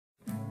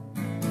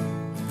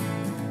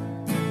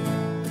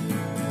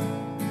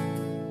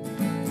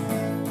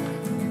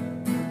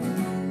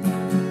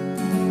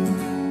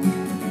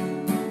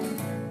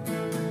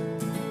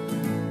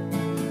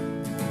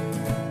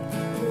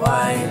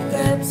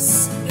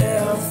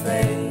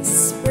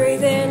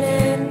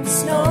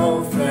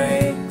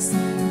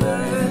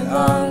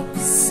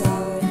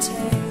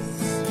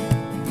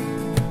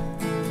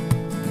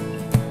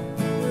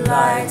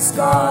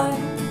on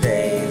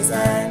days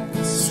end,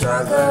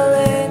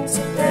 struggling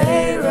to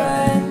pay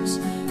rent,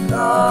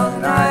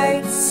 long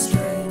nights,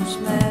 strange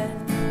men.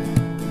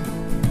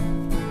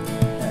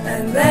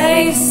 And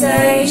they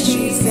say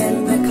she's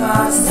in the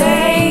class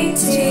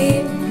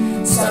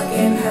 18, stuck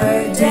in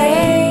her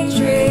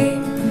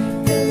daydream.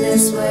 Been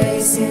this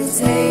way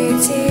since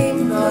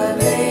 18, but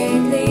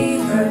lately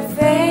her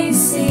face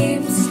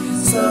seems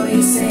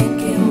slowly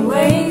sinking,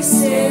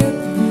 wasting,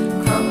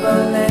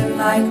 crumbling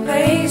like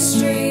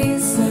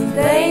pastries. And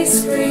they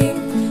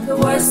scream the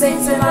worst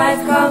things in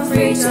life come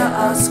free to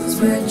us, 'cause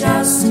we're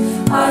just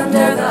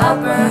under the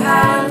upper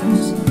hand.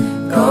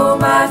 Go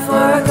mad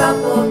for a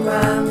couple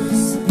grams.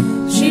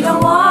 She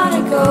don't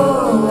wanna go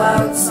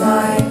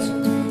outside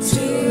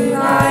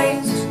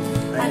tonight,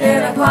 and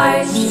in a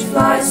pipe she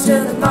flies to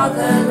the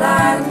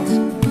motherland,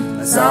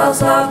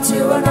 sells love to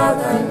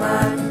another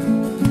man.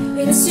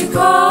 It's too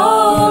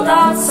cold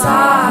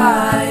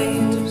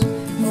outside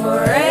for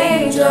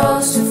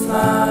angels to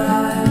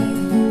fly,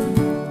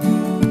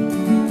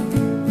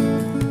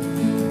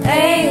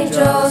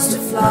 angels to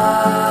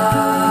fly.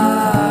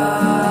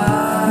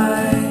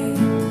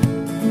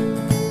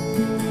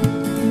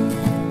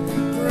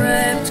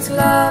 Ripped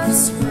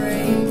gloves,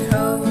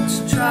 raincoat,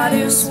 try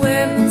to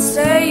swim and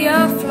stay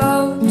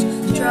afloat.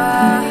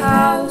 Dry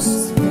house,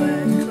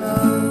 wet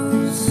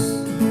clothes,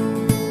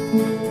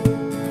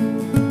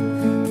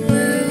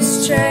 loose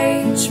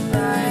change,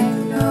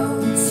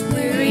 banknotes,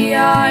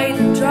 weary-eyed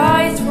and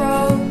dry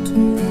throat,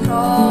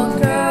 cold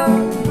girl,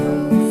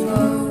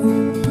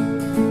 phone.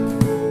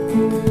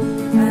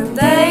 And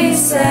they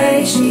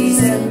say she's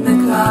in the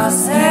class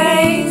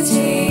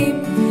 18,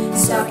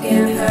 stuck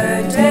in her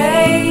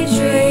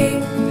daydream.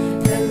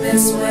 Been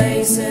this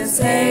way since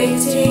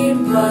 18,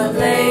 but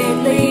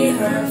lately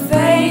her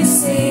face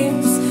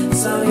seems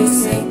slowly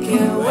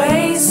sinking,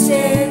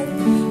 wasted,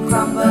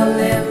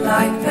 crumbling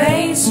like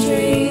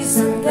pastries.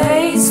 And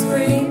they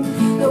scream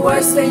the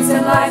worst things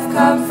in life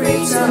come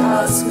free to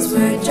us, 'cause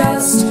we're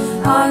just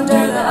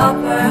under the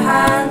upper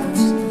hand.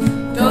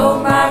 Go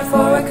mad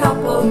for a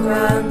couple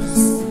grams.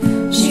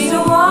 She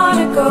don't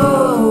wanna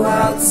go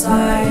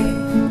outside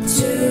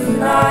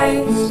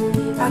tonight,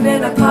 and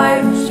in a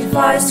pipe she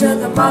flies to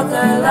the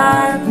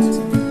motherland,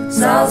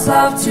 sells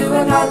love to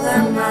another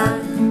man.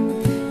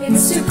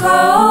 It's too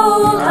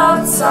cold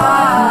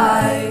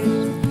outside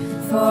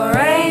for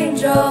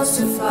angels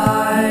to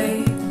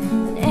fly.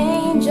 An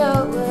angel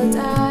will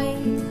die,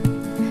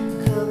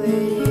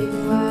 covered in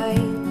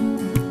white,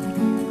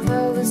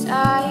 closed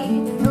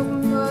eyed and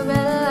open for a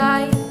better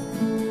light.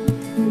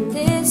 And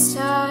this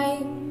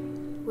time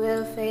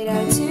we'll fade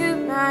out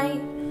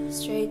tonight,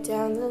 straight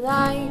down the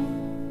line.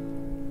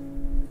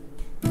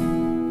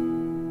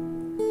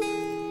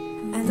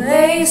 And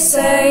they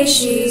say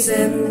she's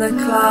in the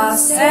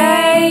class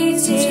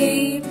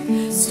 18,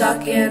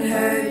 stuck in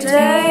her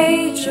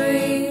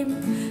daydream.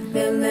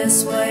 Been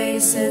this way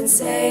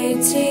since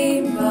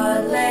 18, but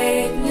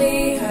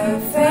lately her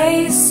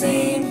face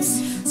seems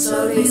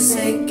slowly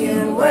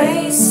sinking,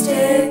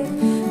 wasted,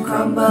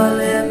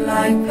 crumbling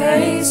like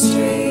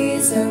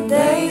pastries. And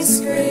they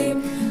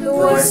scream the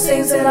worst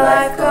things in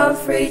life come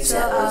free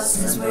to us,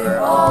 'cause we're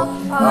all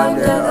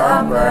under the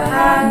upper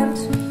hand.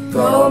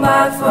 Go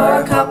mad for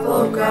a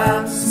couple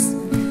grams.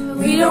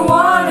 We don't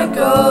wanna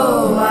go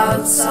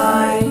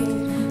outside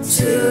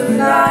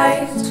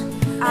tonight,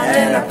 and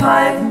in a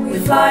pipe we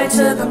fly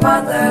to the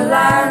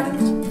motherland,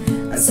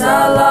 and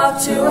sell love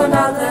to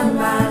another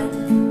man.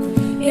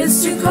 It's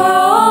too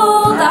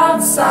cold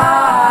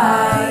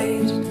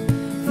outside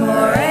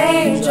for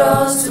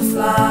angels to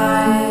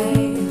fly,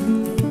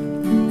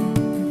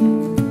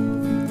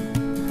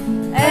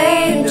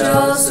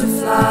 angels to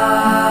fly.